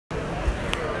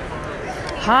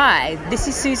Hi, this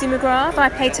is Susie McGrath. I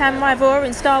play Tam Rivora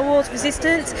in Star Wars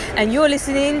Resistance, and you're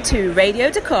listening to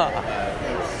Radio Dakar.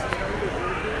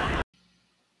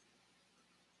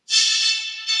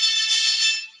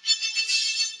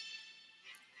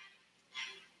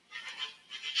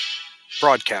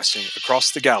 Broadcasting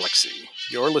across the galaxy,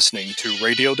 you're listening to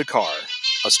Radio Dakar,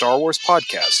 a Star Wars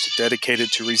podcast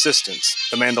dedicated to Resistance,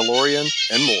 The Mandalorian,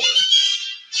 and more.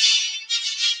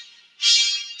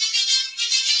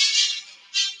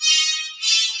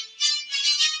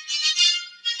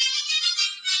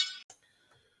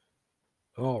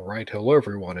 All right, hello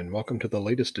everyone, and welcome to the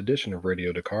latest edition of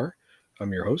Radio Dakar.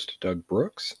 I'm your host, Doug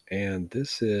Brooks, and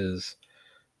this is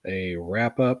a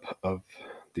wrap-up of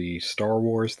the Star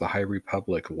Wars The High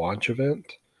Republic launch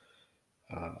event.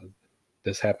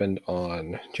 This happened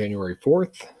on January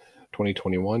 4th,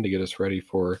 2021, to get us ready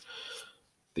for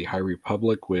the High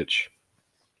Republic, which,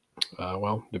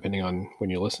 depending on when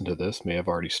you listen to this, may have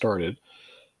already started.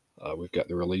 We've got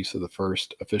the release of the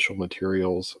first official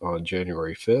materials on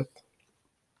January 5th.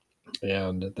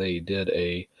 And they did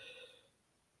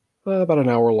about an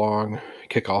hour-long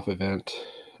kickoff event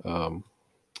on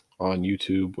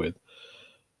YouTube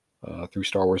through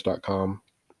StarWars.com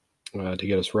to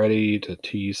get us ready to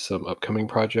tease some upcoming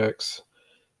projects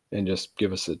and just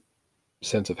give us a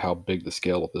sense of how big the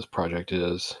scale of this project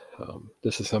is.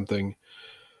 This is something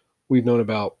we've known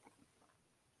about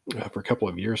for a couple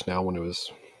of years now, when it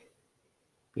was,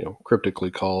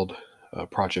 cryptically called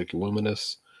Project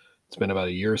Luminous. It's been about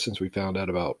a year since we found out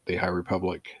about the High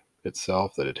Republic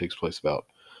itself, that it takes place about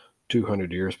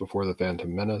 200 years before the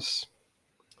Phantom Menace.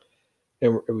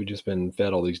 And we've just been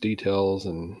fed all these details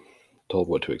and told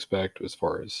what to expect as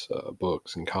far as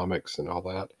books and comics and all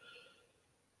that.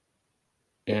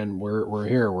 And we're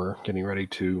here. We're getting ready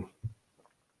to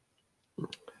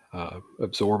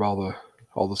absorb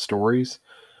all the stories.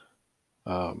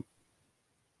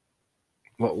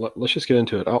 Well, let's just get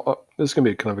into it. This is going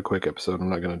to be kind of a quick episode. I'm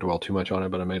not going to dwell too much on it,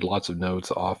 but I made lots of notes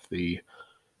off the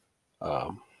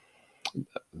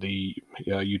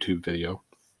YouTube video.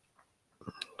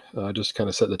 Just kind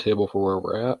of set the table for where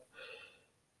we're at.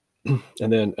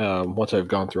 And then once I've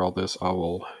gone through all this, I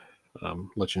will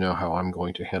let you know how I'm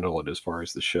going to handle it as far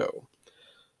as the show.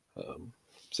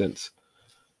 Since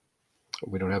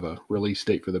we don't have a release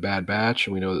date for the Bad Batch,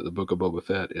 and we know that the Book of Boba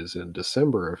Fett is in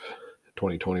December of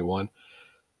 2021,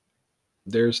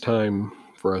 there's time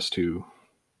for us to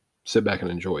sit back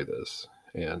and enjoy this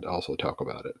and also talk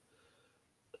about it.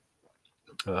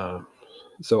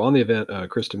 So on the event,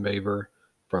 Kristen Baver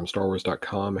from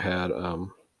StarWars.com had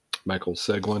Michael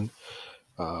Seglin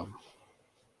from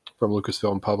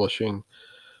Lucasfilm Publishing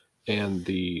and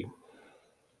the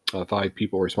 5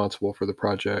 people responsible for the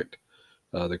project,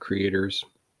 the creators,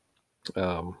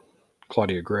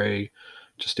 Claudia Gray,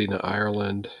 Justina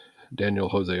Ireland, Daniel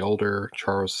Jose Older,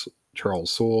 Charles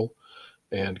Soule,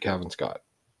 and Calvin Scott.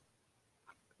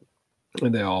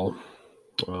 And they all,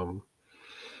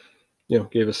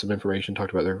 gave us some information,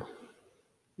 talked about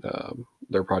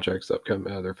their projects,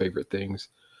 upcoming, their favorite things.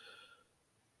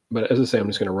 But as I say, I'm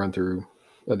just going to run through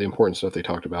the important stuff they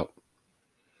talked about.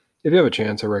 If you have a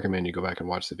chance, I recommend you go back and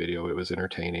watch the video. It was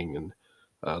entertaining, and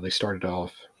they started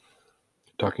off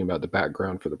talking about the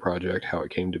background for the project, how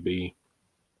it came to be.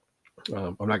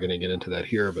 I'm not going to get into that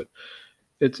here, but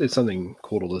it's something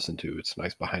cool to listen to. It's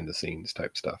nice behind-the-scenes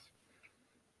type stuff.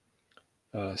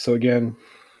 So again,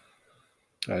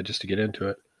 just to get into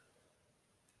it,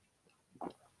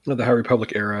 the High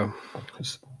Republic era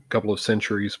is a couple of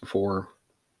centuries before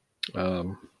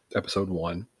Episode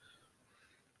 1.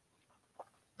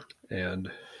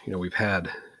 And, we've had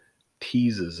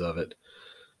teases of it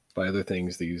by other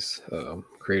things these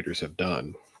creators have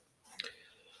done.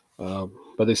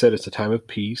 But they said it's a time of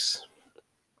peace.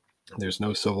 There's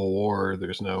no civil war.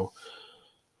 There's no,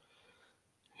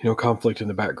 conflict in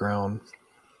the background.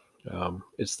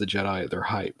 It's the Jedi at their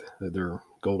height, their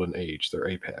golden age, their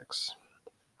apex.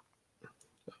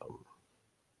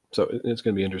 So it's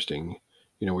going to be interesting.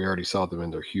 We already saw them in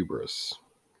their hubris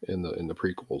in the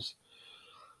prequels,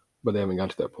 but they haven't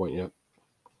got to that point yet.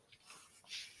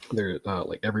 They're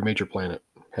like every major planet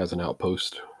has an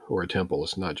outpost or a temple.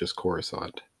 It's not just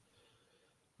Coruscant,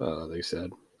 they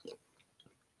said.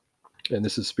 And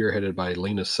this is spearheaded by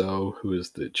Lena So, who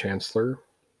is the chancellor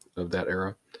of that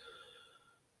era,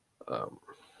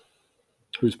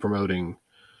 who's promoting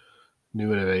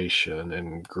new innovation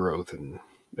and growth and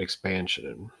expansion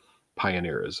and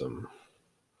pioneerism.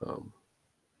 And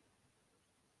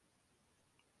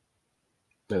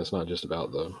it's not just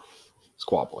about the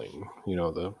squabbling,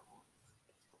 the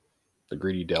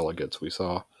greedy delegates we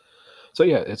saw. So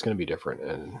yeah, it's going to be different,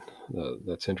 and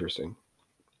that's interesting.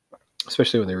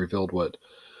 especially when they revealed what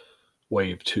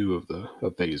Wave 2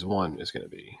 of Phase 1 is going to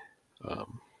be.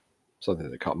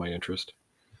 Something that caught my interest.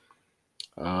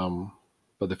 But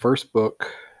the first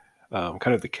book, kind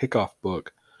of the kickoff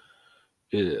book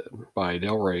by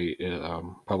Del Rey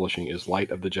Publishing, is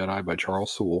Light of the Jedi by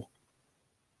Charles Soule.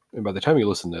 And by the time you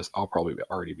listen to this, I'll probably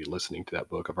already be listening to that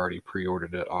book. I've already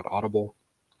pre-ordered it on Audible.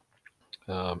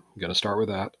 I'm going to start with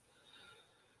that.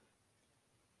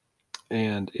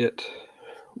 And it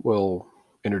will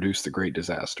introduce the Great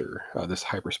Disaster, this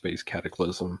hyperspace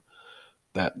cataclysm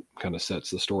that kind of sets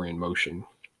the story in motion.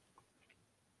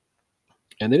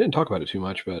 And they didn't talk about it too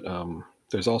much, but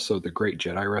there's also The Great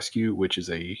Jedi Rescue, which is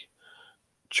a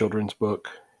children's book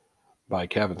by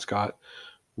Cavan Scott,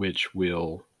 which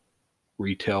will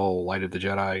retell Light of the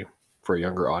Jedi for a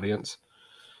younger audience.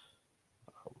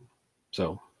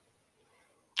 So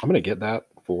I'm going to get that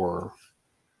for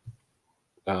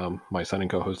my son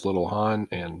and co-host Little Han,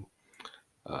 and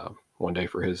one day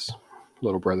for his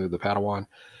little brother, the Padawan.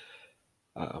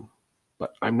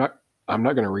 But I'm not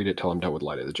going to read it till I'm done with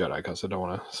Light of the Jedi, because I don't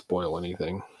want to spoil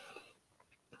anything.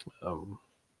 And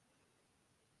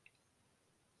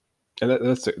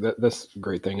that's a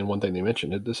great thing. And one thing they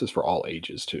mentioned, this is for all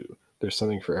ages too. There's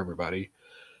something for everybody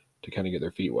to kind of get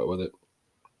their feet wet with it.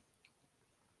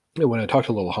 And when I talked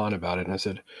to Little Han about it, and I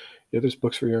said, yeah, there's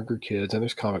books for younger kids and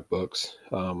there's comic books.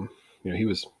 He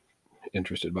was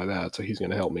interested by that, so he's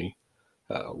going to help me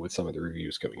with some of the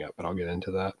reviews coming up, but I'll get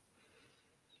into that.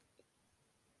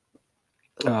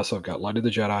 So I've got Light of the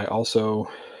Jedi. Also,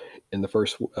 in the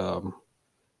first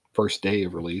day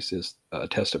of release is A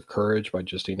Test of Courage by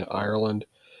Justina Ireland.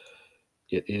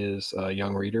 It is a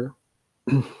young reader.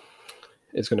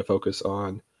 It's going to focus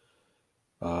on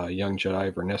young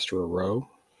Jedi Vernestra Rwoh.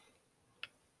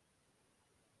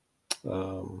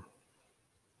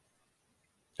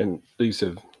 And these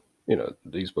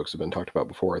books have been talked about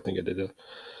before. I think I did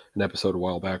an episode a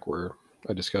while back where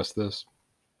I discussed this.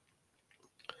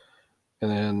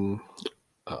 And then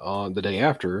on the day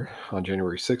after, on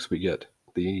January 6th, we get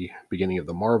the beginning of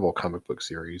the Marvel comic book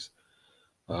series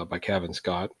by Cavan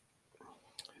Scott.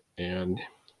 And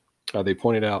they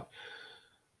pointed out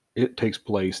it takes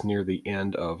place near the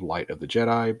end of Light of the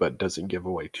Jedi, but doesn't give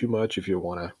away too much if you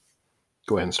want to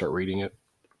go ahead and start reading it.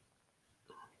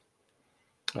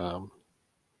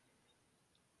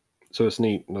 So it's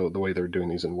neat, the way they're doing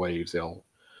these in waves. They'll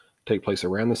take place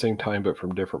around the same time, but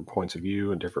from different points of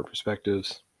view and different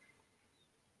perspectives.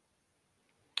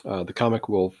 The comic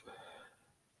will...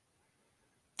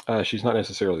 she's not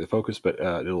necessarily the focus, but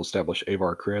it'll establish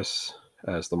Avar Kriss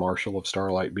as the Marshal of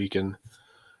Starlight Beacon,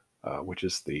 which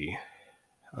is the...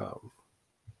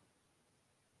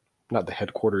 not the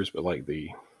headquarters, but like the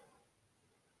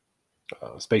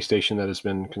space station that has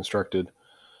been constructed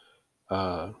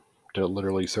to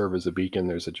literally serve as a beacon.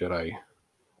 There's a Jedi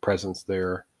presence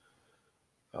there.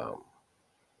 But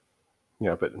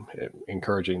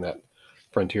encouraging that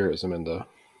frontierism in the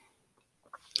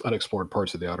unexplored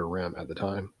parts of the Outer Rim at the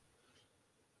time.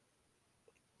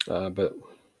 But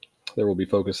there will be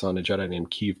focus on a Jedi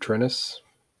named Keeve Trennis,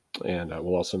 and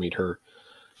we'll also meet her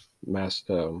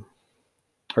Jedi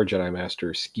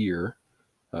Master Skier,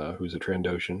 who's a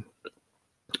Trandoshan.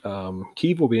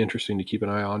 Keeve will be interesting to keep an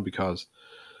eye on, because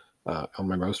on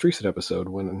my most recent episode,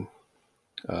 when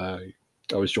I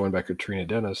was joined by Katrina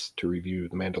Dennis to review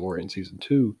The Mandalorian Season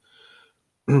 2,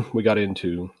 we got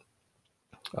into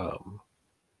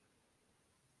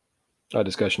a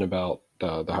discussion about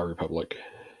the High Republic.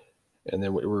 And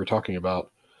then we were talking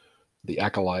about The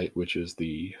Acolyte, which is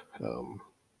the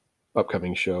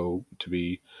upcoming show to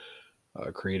be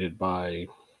created by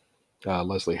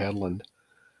Leslie Headland.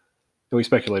 And we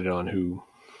speculated on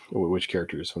which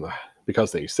characters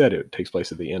because they said it takes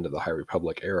place at the end of the High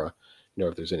Republic era,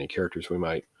 if there's any characters we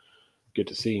might get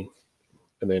to see.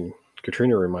 And then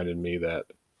Katrina reminded me that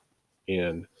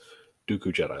in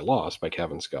Dooku Jedi Lost by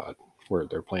Cavan Scott, where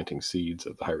they're planting seeds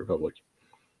of the High Republic,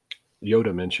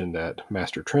 Yoda mentioned that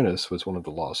Master Trennis was one of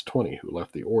the Lost 20 who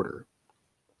left the Order.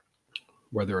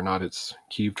 Whether or not it's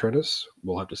Keeve Trennis,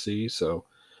 we'll have to see. So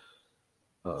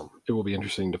it will be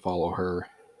interesting to follow her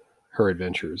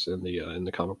adventures in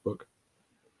the comic book.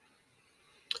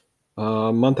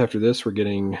 A month after this, we're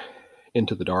getting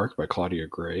Into the Dark by Claudia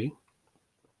Gray.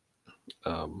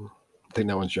 I think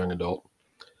that one's young adult.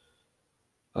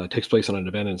 It takes place on an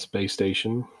abandoned space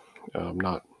station,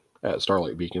 not at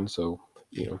Starlight Beacon, so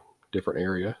different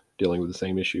area dealing with the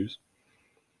same issues.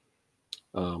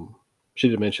 She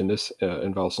did mention this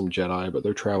involves some Jedi, but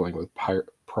they're traveling with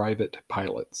private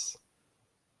pilots,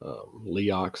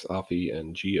 Leox, Afi,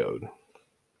 and Geode.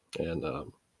 And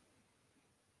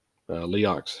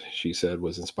Leox, she said,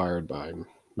 was inspired by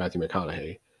Matthew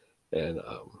McConaughey, and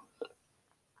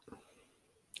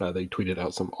they tweeted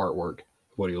out some artwork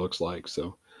of what he looks like.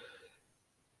 So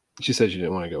she said she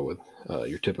didn't want to go with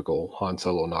your typical Han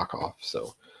Solo knockoff.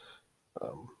 So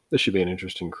this should be an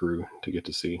interesting crew to get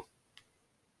to see.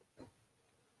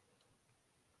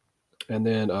 And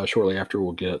then shortly after,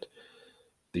 we'll get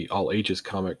the all ages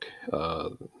comic,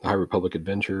 High Republic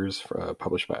Adventures,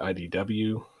 published by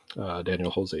IDW.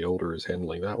 Daniel Jose Older is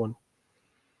handling that one.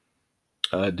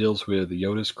 It deals with the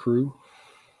Yoda's crew,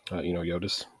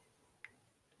 Yoda's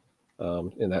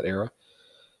in that era.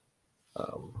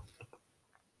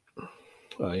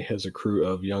 He has a crew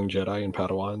of young Jedi and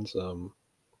Padawans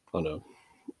on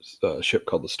a ship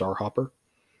called the Starhopper.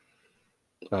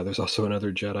 There's also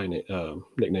another Jedi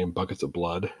nicknamed Buckets of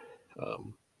Blood.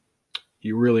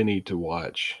 You really need to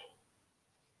watch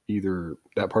either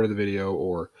that part of the video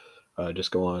or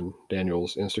just go on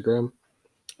Daniel's Instagram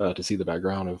to see the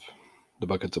background of the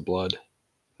Buckets of Blood,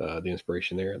 the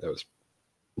inspiration there. That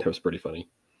was pretty funny.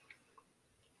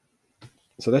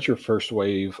 So that's your first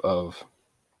wave of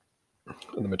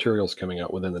the materials coming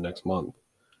out within the next month.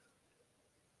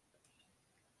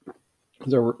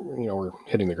 So we're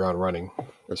hitting the ground running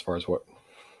as far as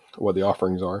what the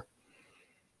offerings are.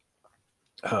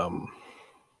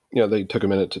 They took a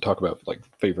minute to talk about like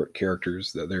favorite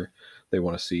characters that they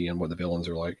want to see and what the villains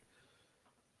are like.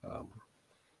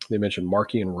 They mentioned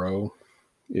Marky and Ro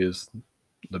is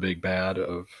the big bad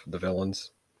of the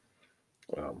villains.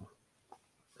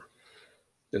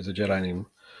 There's a Jedi named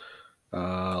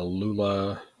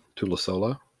Lula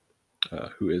Tulasola,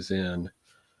 who is in,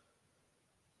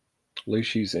 at least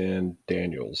she's in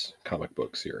Daniel's comic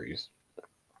book series.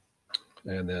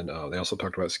 And then they also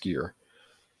talked about Skier.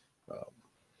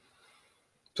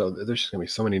 So there's just going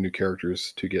to be so many new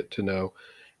characters to get to know.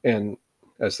 And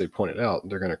as they pointed out,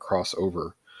 they're going to cross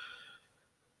over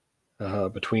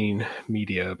between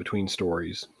media, between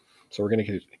stories. So we're going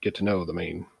to get to know the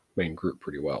main group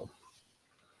pretty well.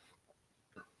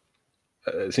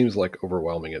 It seems like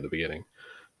overwhelming at the beginning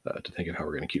to think of how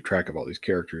we're going to keep track of all these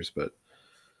characters, but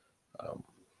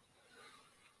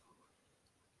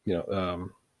they're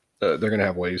going to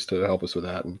have ways to help us with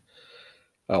that. And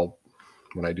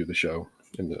when I do the show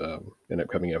in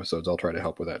upcoming episodes, I'll try to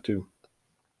help with that too.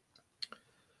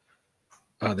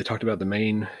 They talked about the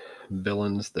main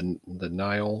villains, the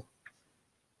Nihil.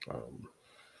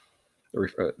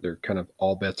 They're kind of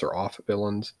all bets are off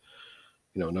villains.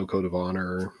 No code of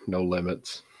honor, no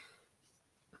limits.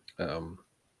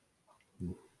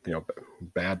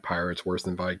 Bad pirates, worse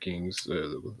than Vikings.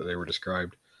 They were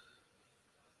described.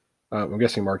 I'm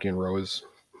guessing Marky and Ro is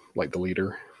like the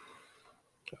leader.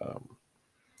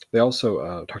 They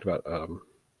also talked about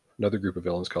another group of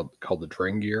villains called the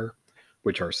Drengir,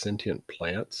 which are sentient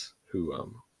plants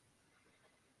who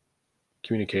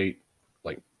communicate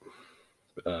like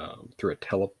through a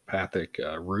telepathic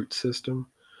root system.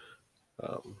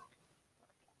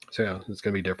 So yeah, it's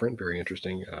going to be different, very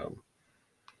interesting.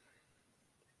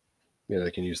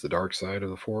 They can use the dark side of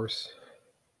the Force.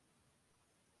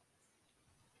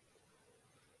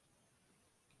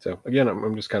 So again,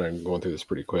 I'm just kind of going through this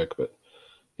pretty quick, but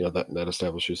that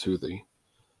establishes who the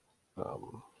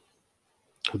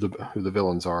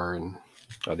villains are and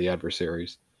the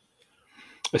adversaries.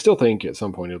 I still think at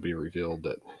some point it'll be revealed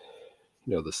that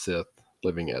the Sith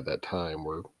living at that time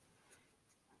were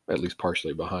at least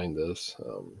partially behind this,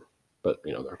 but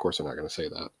of course they're not going to say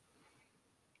that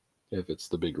if it's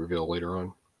the big reveal later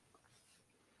on.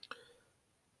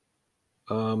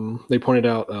 They pointed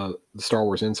out the Star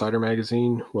Wars Insider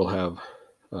magazine will have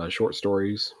short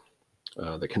stories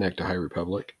that connect to High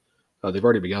Republic. They've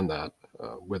already begun that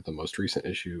with the most recent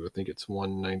issue. I think it's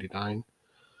 199.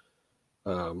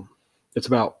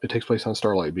 It takes place on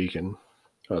Starlight Beacon.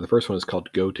 The first one is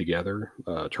called Go Together.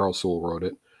 Charles Soule wrote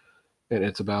it. And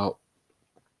it's about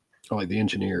like the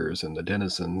engineers and the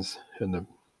denizens and the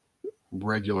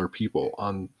regular people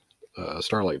on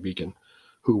Starlight Beacon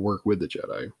who work with the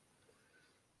Jedi.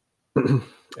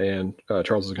 And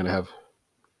Charles is going to have,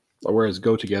 whereas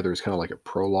Go Together is kind of like a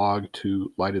prologue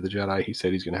to Light of the Jedi, he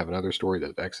said he's going to have another story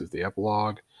that acts as the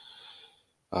epilogue.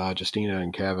 Justina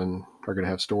and Kevin are going to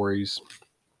have stories.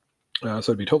 So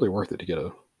it'd be totally worth it to get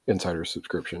a insider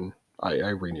subscription. I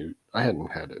renewed. I hadn't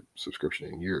had a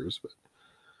subscription in years, but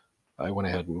I went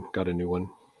ahead and got a new one.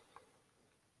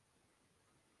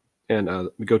 And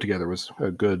Go Together was a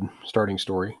good starting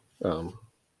story.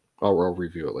 I'll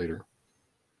review it later.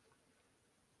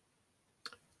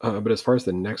 But as far as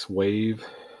the next wave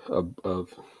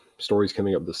of stories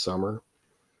coming up this summer,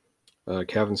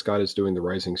 Cavan Scott is doing The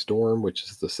Rising Storm, which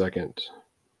is the second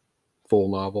full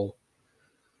novel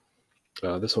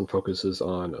This one focuses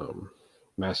on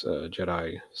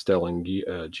Jedi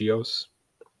Stellan Geos.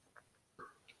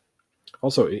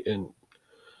 Also, in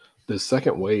the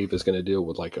second wave is going to deal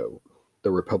with like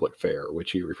the Republic Fair,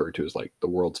 which he referred to as like the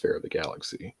World's Fair of the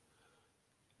Galaxy.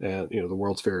 And the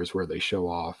World's Fair is where they show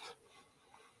off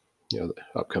the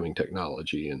upcoming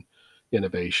technology and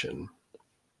innovation.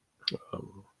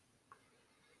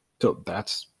 So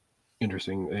that's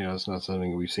interesting. It's not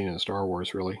something we've seen in Star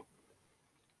Wars really.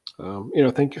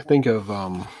 Think of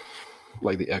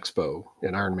like the Expo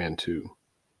in Iron Man 2.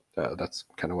 That's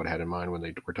kind of what I had in mind when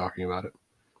they were talking about it.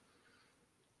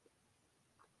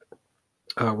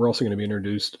 We're also going to be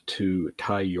introduced to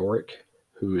Ty Yorick,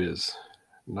 who is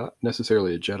not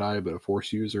necessarily a Jedi, but a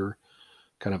Force user,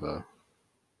 kind of a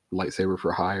lightsaber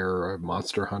for hire, a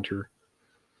monster hunter.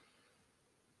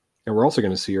 And we're also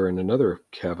going to see her in another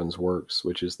of Kevin's works,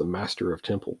 which is The Master of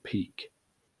Temple Peak,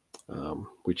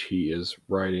 which he is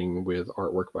writing with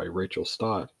artwork by Rachel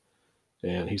Stott.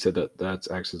 And he said that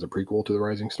acts as a prequel to The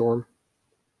Rising Storm.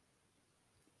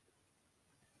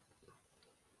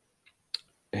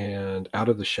 And Out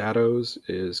of the Shadows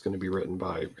is going to be written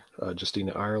by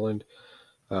Justina Ireland.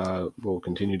 We'll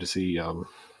continue to see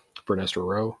Vernestra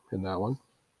Rowe in that one.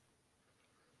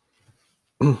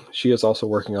 She is also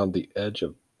working on The Edge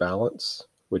of Balance,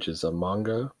 which is a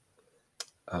manga.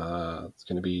 It's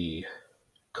going to be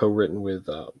co-written with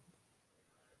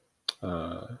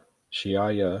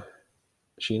Shiaya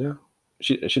Shina.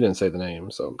 She didn't say the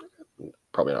name, so I'm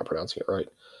probably not pronouncing it right.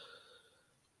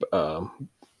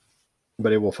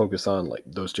 But it will focus on like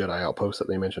those Jedi outposts that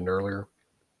they mentioned earlier.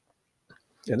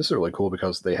 And this is really cool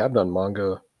because they have done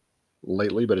manga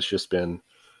lately, but it's just been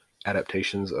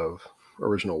adaptations of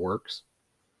original works.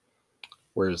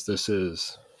 Whereas this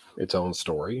is its own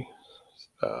story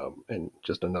and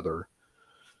just another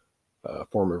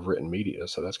form of written media.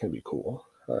 So that's going to be cool.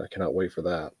 I cannot wait for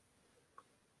that.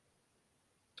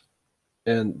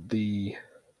 And the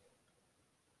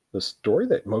story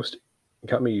that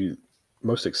got me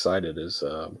most excited is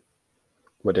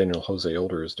what Daniel Jose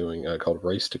Older is doing called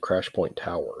Race to Crash Point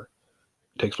Tower.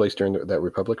 It takes place during that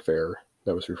Republic Fair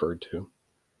that was referred to.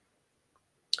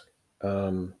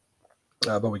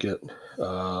 But we get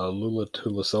Lula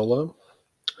Tulisola,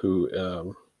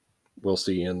 who we'll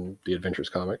see in the Adventures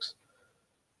comics,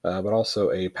 but also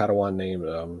a Padawan named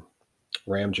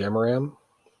Ram Jamaram,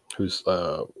 who's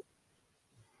a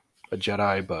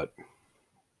Jedi but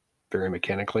very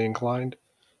mechanically inclined.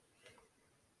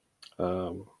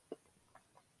 And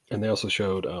they also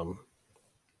showed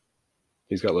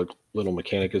he's got little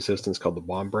mechanic assistants called the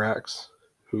Bombrax,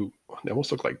 who they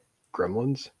almost look like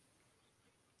gremlins.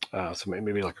 So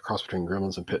maybe like a cross between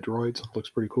gremlins and pit droids. Looks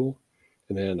pretty cool.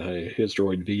 And then his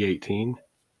droid V18.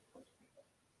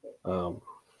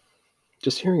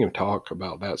 Just hearing him talk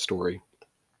about that story,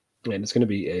 and it's going to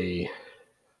be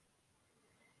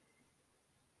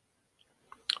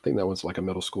I think that was like a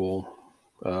middle school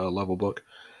level book.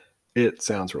 It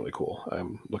sounds really cool.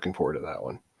 I'm looking forward to that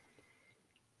one.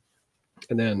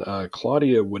 And then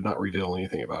Claudia would not reveal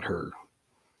anything about her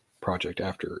project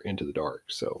after Into the Dark,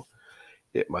 so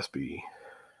it must be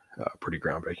pretty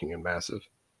groundbreaking and massive.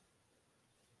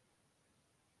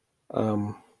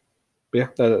 Yeah,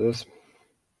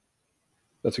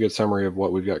 that's a good summary of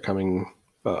what we've got coming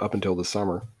up until the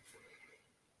summer.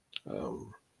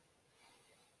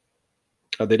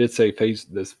 They did say phase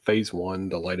 1,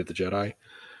 The Light of the Jedi,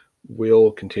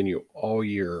 will continue all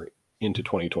year into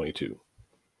 2022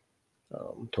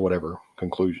 to whatever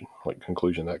conclusion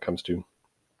that comes to.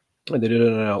 And they did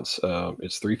announce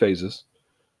it's 3 phases.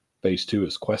 Phase 2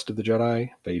 is Quest of the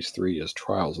Jedi. Phase 3 is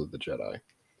Trials of the Jedi.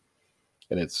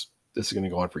 And this is going to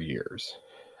go on for years.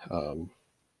 I'd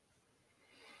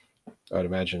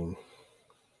imagine.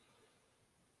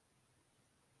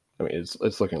 I mean,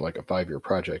 it's looking like a 5-year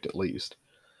project at least.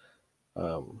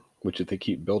 Which if they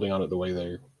keep building on it the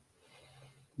way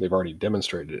they've already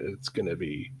demonstrated, it's going to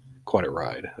be quite a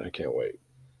ride. I can't wait.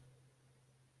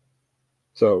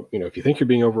 So, if you think you're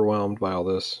being overwhelmed by all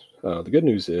this, the good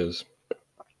news is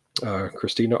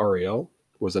Christina Ariel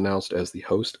was announced as the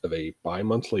host of a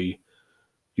bi-monthly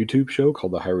YouTube show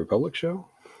called The High Republic Show.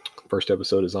 The first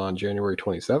episode is on January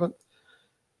 27th,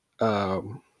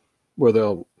 where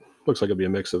looks like it'll be a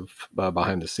mix of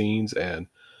behind the scenes and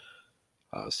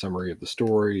summary of the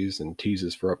stories and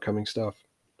teases for upcoming stuff.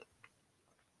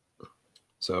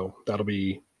 So that'll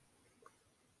be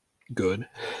good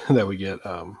that we get,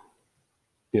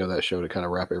 that show to kind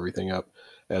of wrap everything up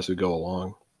as we go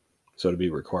along. So it'll be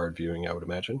required viewing, I would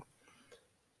imagine.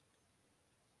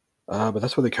 But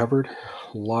that's what they covered.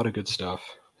 A lot of good stuff.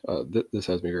 This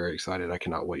has me very excited. I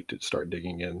cannot wait to start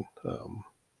digging in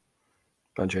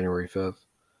on January 5th.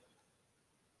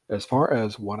 As far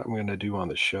as what I'm going to do on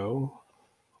the show,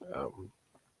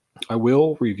 I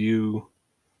will review,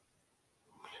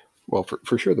 well,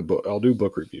 for sure the book. I'll do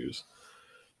book reviews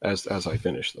as I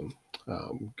finish them.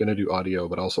 I'm going to do audio,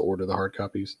 but also order the hard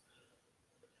copies.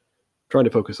 Trying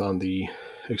to focus on the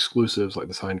exclusives, like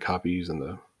the signed copies and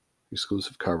the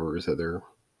exclusive covers that they're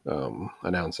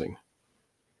announcing.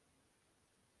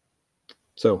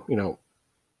 So,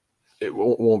 it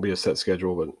won't be a set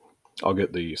schedule, but I'll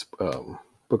get these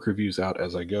book reviews out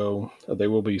as I go. They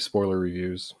will be spoiler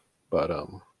reviews, but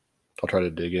I'll try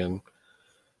to dig in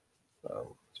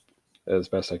as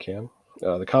best I can.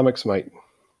 The comics might,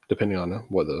 depending on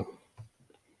what the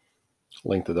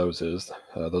length of those is,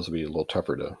 those will be a little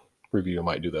tougher to review. I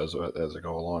might do those as I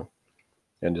go along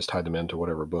and just tie them into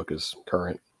whatever book is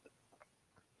current.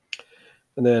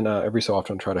 And then every so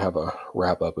often try to have a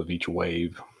wrap up of each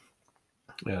wave,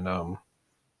 and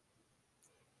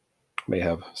may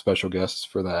have special guests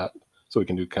for that, so we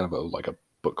can do kind of like a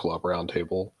book club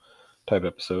roundtable type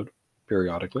episode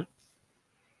periodically.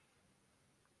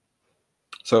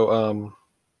 So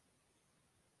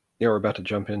we're about to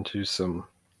jump into some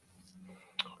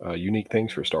unique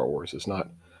things for Star Wars. It's not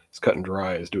as cut and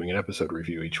dry as doing an episode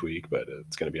review each week, but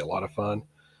it's going to be a lot of fun.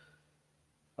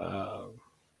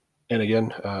 And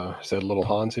again, said little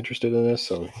Han's interested in this,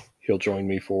 so he'll join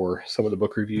me for some of the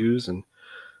book reviews and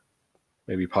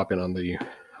maybe pop in on the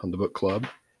book club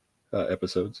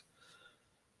episodes.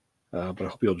 But I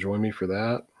hope you'll join me for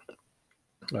that.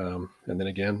 And then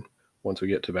again, once we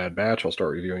get to Bad Batch, I'll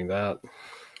start reviewing that.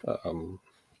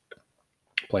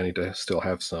 Planning to still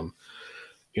have some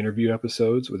interview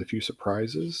episodes with a few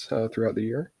surprises throughout the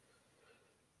year.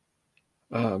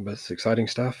 But it's exciting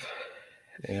stuff,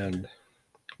 and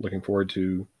looking forward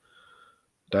to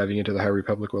diving into the High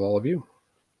Republic with all of you.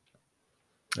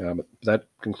 That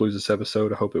concludes this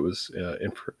episode. I hope it was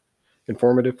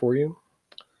informative for you.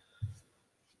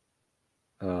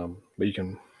 But you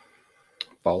can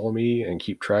follow me and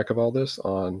keep track of all this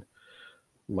on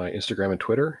my Instagram and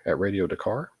Twitter at Radio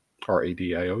Dakar,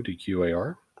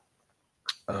 RADIODQAR.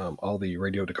 All the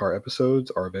Radio Dakar episodes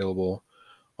are available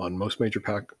on most major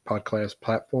podcast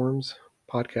platforms.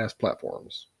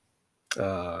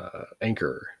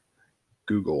 Anchor,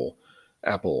 Google,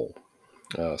 Apple,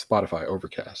 Spotify,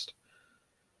 Overcast.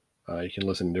 You can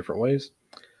listen in different ways.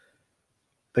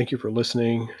 Thank you for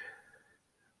listening.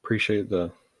 Appreciate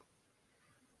the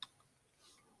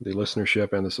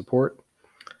listenership and the support.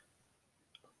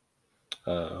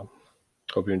 Hope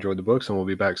you enjoyed the books, and we'll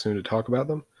be back soon to talk about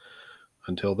them.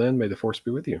 Until then, may the Force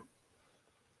be with you.